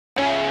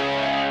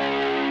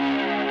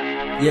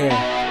Yeah,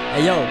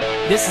 hey yo,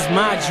 this is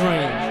my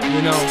dream,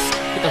 you know,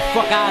 get the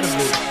fuck out of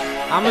it.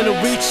 I'm gonna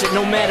reach it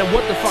no matter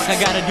what the fuck I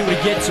gotta do to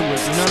get to it,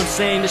 you know what I'm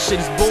saying? This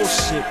shit is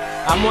bullshit.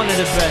 I'm one of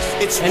the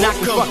best, and I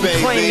can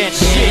fucking claim that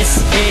shit.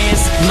 This is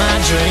my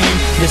dream,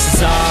 this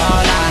is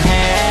all I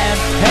have.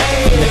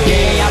 Hey, from the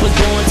day I was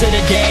born to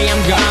the day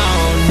I'm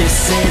gone,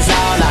 this is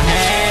all I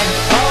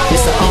have.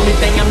 It's the only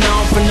thing I'm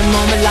known from the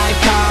moment life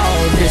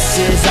called. This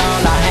is all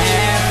I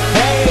have.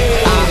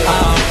 Hey, all I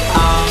have.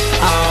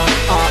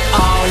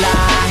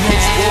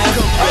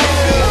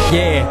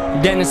 Yeah,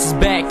 Denace is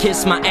back,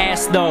 kiss my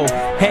ass though.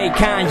 Hey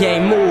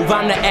Kanye, move,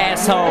 I'm the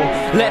asshole.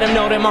 Let them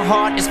know that my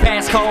heart is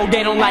past cold.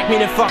 They don't like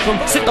me, then fuck them.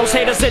 Sit those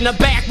haters in the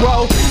back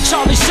row.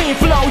 Charlie Sheen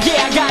flow,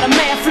 yeah, I got a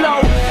mad flow.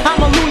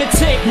 I'm a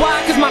lunatic,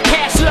 why? Cause my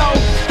cash low.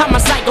 I'm a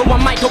psycho,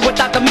 I'm Michael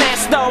without the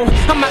mask though.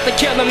 I'm out to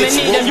kill them and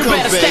eat them, you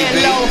better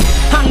stand low.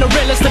 I'm the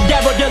realest, the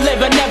devil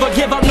deliver, never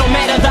give up no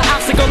matter the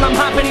obstacle. I'm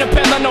hopping the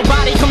pillar,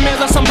 nobody come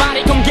miller.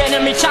 Somebody come get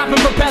him, me chopping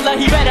propeller.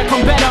 He better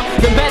come better,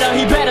 than better,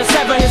 he better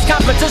sever his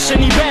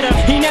competition, he better.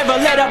 He never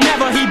let up,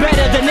 never, he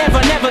better than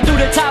never. Never through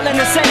the talent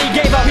and said he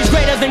gave up. He's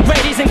greater than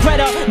great, he's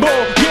incredible.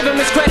 Give him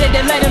his credit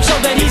and let him show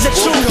that he's a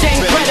true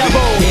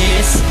incredible.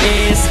 This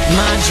is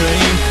my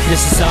dream,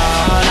 this is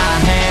all I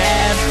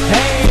have.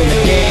 Hey, from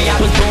the day I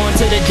was born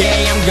to the day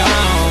I'm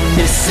gone,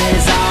 this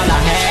is all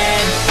I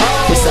had.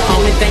 It's the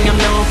only thing I'm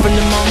known from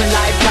the moment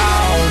life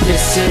called.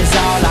 This is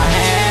all I have.